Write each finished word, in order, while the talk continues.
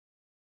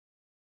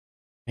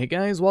Hey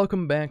guys,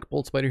 welcome back.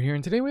 Bolt Spider here,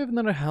 and today we have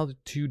another how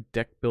to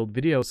deck build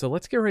video. So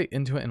let's get right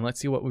into it and let's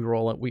see what we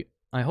roll at.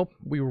 I hope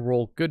we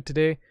roll good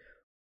today,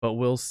 but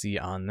we'll see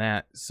on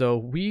that. So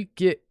we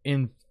get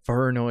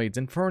Infernoids.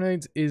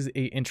 Infernoids is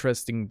a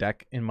interesting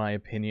deck in my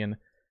opinion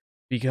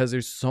because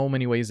there's so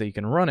many ways that you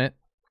can run it.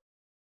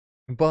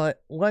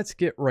 But let's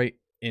get right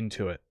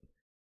into it.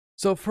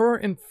 So for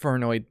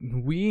Infernoid,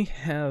 we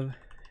have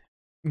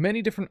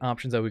many different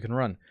options that we can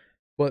run.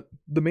 But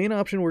the main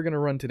option we're going to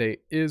run today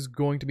is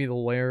going to be the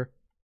Lair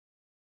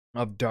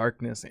of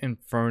Darkness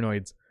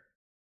Infernoids.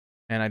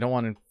 And I don't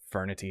want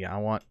Infernity, I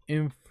want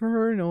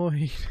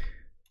Infernoid.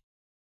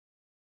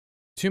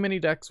 Too many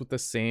decks with the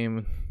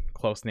same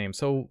close name.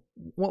 So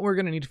what we're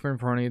going to need for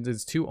Infernoids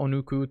is 2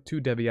 Onuku, 2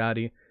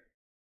 Deviati,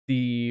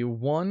 the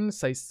 1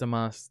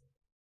 Saisamas,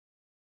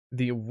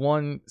 the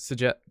 1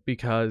 Sajet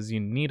because you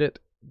need it,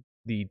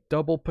 the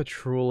double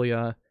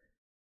Patrulia,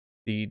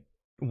 the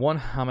 1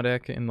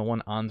 Hamadek and the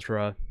 1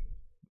 Antra,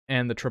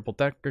 and the triple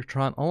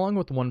Decatron, along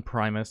with 1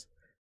 Primus.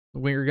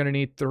 We're going to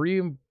need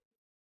 3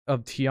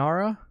 of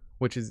Tiara,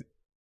 which is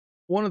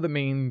one of the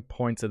main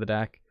points of the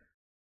deck,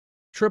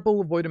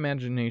 triple Void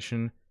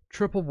Imagination,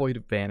 triple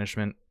Void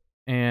Banishment,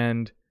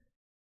 and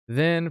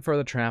then for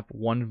the trap,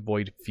 1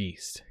 Void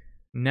Feast.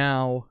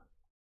 Now,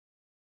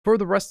 for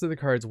the rest of the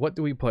cards, what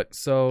do we put?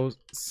 So,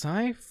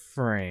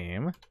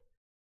 Psy-Frame,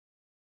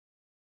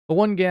 the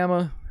 1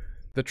 Gamma,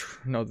 the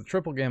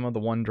triple Gamma, the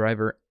 1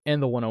 Driver,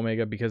 and the 1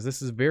 Omega, because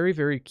this is very,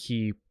 very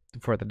key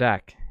for the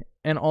deck.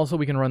 And also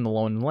we can run the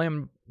Lone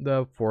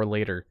Lambda for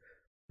later.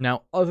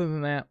 Now, other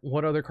than that,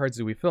 what other cards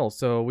do we fill?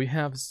 So we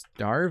have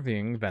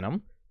Starving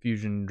Venom,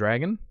 Fusion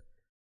Dragon.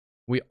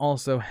 We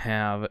also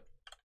have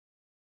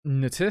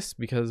Natis,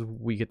 because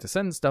we get to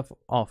send stuff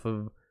off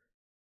of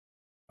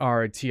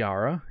our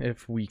Tiara,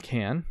 if we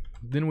can.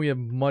 Then we have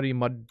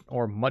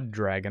Mud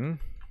Dragon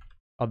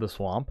of the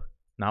Swamp.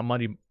 Not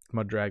Mud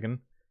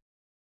Dragon.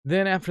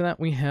 Then after that,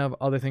 we have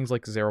other things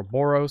like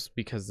Zeroboros,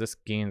 because this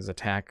gains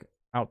attack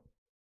out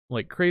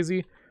like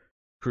crazy.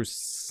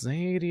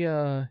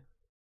 Crusadia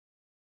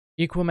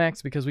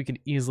Equimax, because we can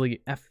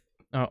easily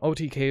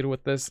OTK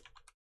with this.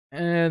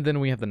 And then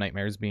we have the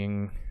Nightmares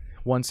being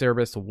 1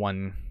 Cerebus,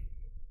 1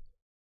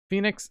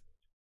 Phoenix.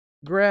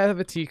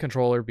 Gravity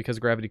Controller, because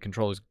Gravity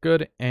Controller is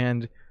good.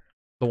 And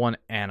the 1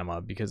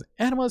 Anima, because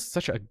Anima is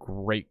such a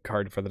great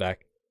card for the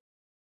deck.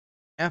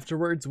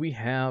 Afterwards, we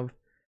have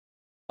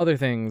other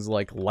things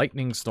like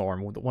Lightning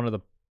Storm, with one of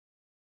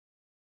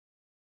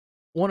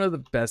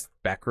the best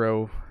back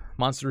row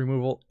monster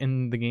removal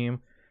in the game,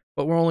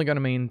 but we're only going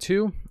to main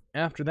 2.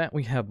 After that,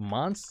 we have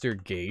Monster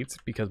Gate,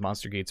 because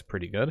Monster Gate's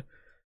pretty good,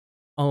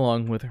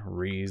 along with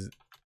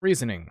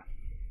Reasoning.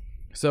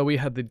 So we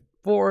have the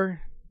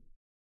 4,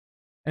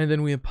 and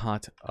then we have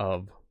Pot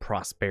of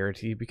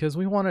Prosperity, because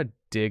we want to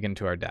dig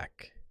into our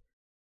deck.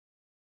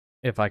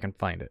 If I can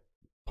find it.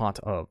 Pot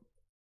of.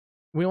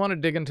 We want to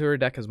dig into our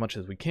deck as much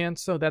as we can,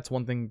 so that's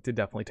one thing to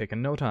definitely take a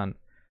note on.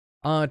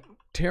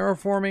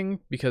 Terraforming,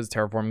 because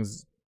terraforming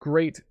is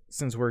great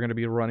since we're going to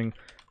be running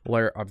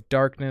Lair of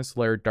Darkness.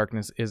 Lair of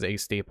Darkness is a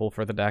staple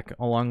for the deck,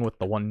 along with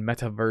the 1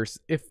 Metaverse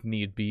if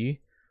need be.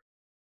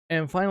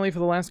 And finally, for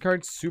the last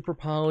card, Super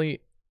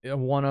Poly,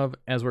 one of,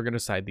 as we're going to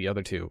side the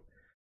other 2.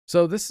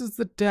 So this is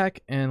the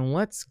deck, and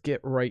let's get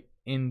right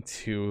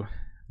into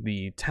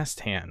the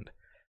test hand.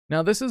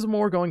 Now, this is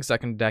more going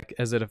second deck,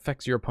 as it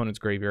affects your opponent's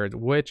graveyard,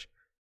 which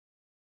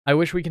I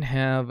wish we can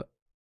have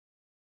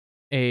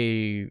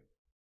a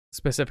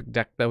specific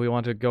deck that we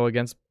want to go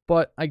against,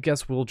 but I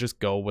guess we'll just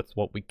go with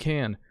what we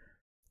can.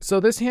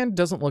 So this hand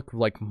doesn't look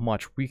like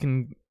much. We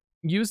can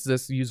use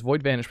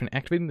Void Banishment,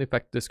 activating the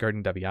effect,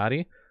 discarding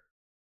Deviati,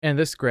 and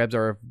this grabs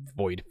our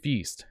Void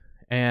Feast.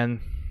 And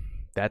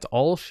that's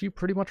all she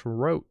pretty much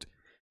wrote.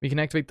 We can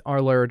activate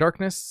our Lair of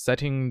Darkness,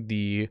 setting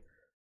the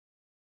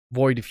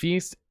Void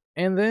Feast,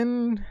 and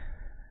then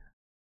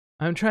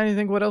I'm trying to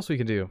think what else we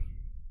can do.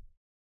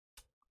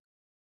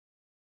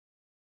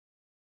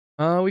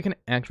 We can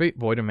activate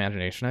Void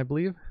Imagination, I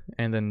believe,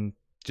 and then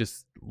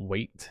just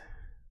wait.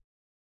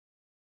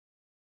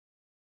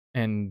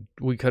 And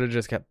we could have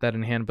just kept that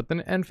in hand, but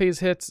then end phase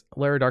hits,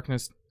 Lair of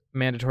Darkness,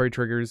 mandatory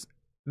triggers,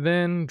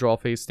 then draw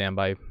phase,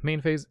 standby,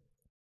 main phase.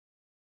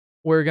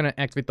 We're going to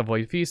activate the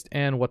Void Feast,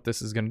 and what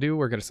this is going to do,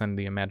 we're going to send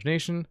the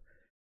Imagination,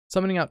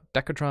 summoning out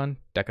Decatron,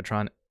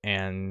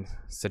 and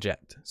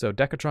Sajet. So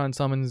Decatron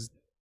summons,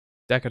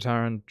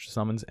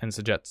 and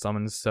Sajet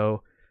summons,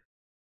 so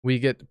we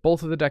get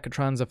both of the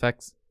Decatron's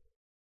effects.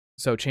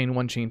 So chain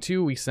 1, chain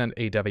 2, we send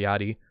a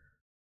Deviati,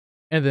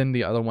 and then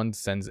the other one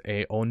sends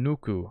a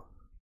Onuku.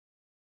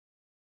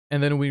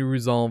 And then we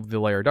resolve the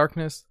Lair of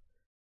Darkness,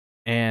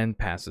 and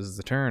passes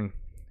the turn.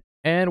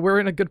 And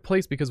we're in a good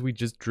place because we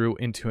just drew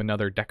into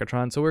another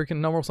Decatron, so we can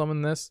normal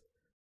summon this,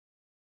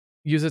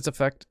 use its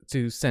effect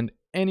to send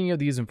any of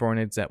these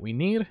Infernoids that we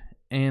need,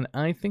 and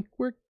I think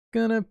we're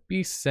gonna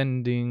be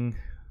sending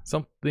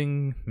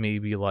something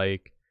maybe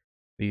like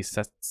the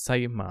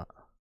Setsaima.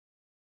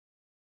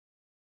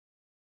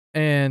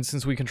 And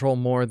since we control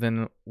more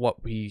than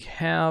what we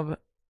have,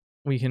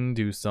 we can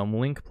do some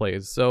link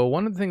plays. So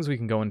one of the things we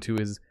can go into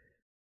is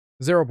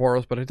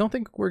Zeroboros, but I don't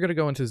think we're going to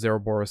go into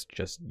Zeroboros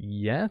just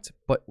yet,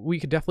 but we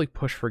could definitely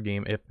push for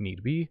game if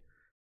need be.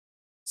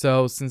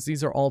 So since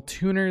these are all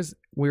tuners,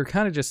 we're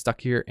kind of just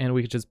stuck here, and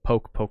we could just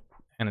poke,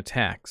 and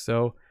attack.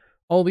 So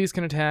all these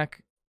can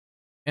attack,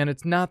 and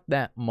it's not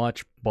that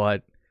much,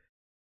 but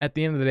at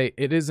the end of the day,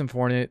 it is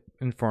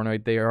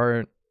Infernoid. They are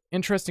an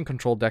interesting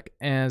control deck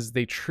as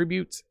they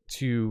tribute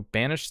to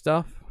banish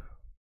stuff.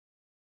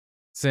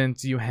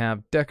 Since you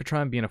have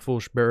Decatron being a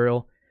Foolish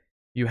Burial,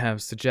 you have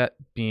Sajet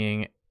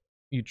being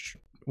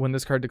when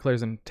this card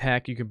declares an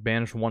attack, you can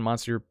banish one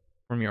monster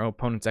from your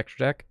opponent's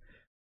extra deck.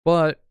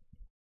 But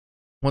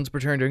once per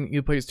turn, during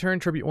you play's turn,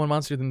 tribute one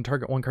monster, then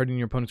target one card in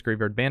your opponent's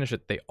graveyard, banish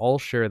it. They all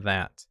share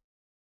that.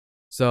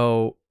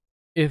 So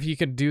if you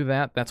could do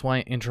that, that's why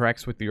it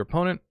interacts with your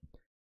opponent.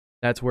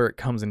 That's where it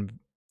comes in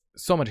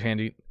so much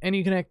handy. And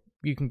you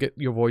can get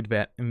your Void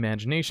Bat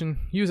Imagination,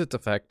 use its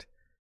effect,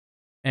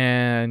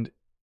 and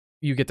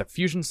you get to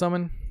Fusion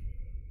Summon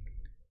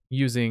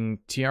using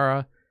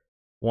Tiara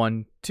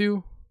 1,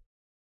 2.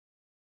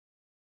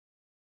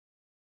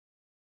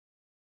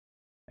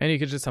 And you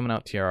could just summon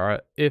out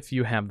Tiara if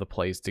you have the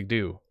plays to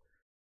do.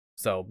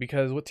 So,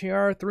 because with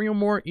Tiara, 3 or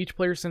more, each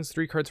player sends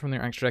 3 cards from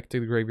their extra deck to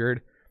the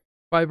graveyard.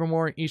 5 or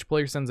more, each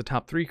player sends the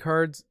top 3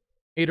 cards.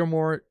 8 or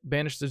more,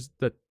 banishes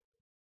the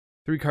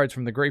 3 cards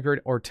from the graveyard,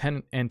 or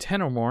 10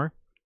 or more,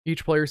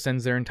 each player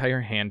sends their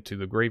entire hand to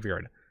the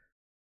graveyard.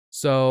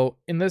 So,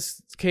 in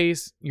this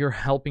case, you're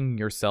helping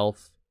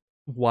yourself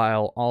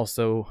while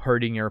also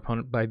hurting your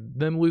opponent by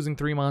them losing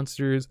 3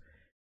 monsters,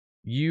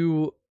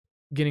 you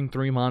getting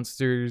 3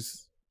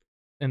 monsters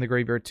in the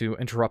graveyard to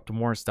interrupt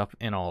more stuff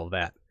and all of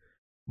that.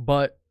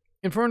 But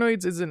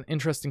Infernoids is an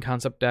interesting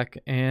concept deck,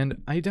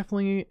 and I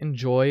definitely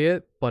enjoy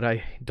it, but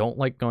I don't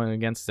like going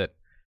against it.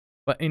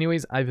 But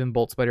anyways, I've been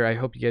Bolt Spider. I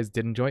hope you guys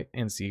did enjoy,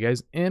 and see you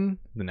guys in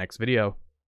the next video.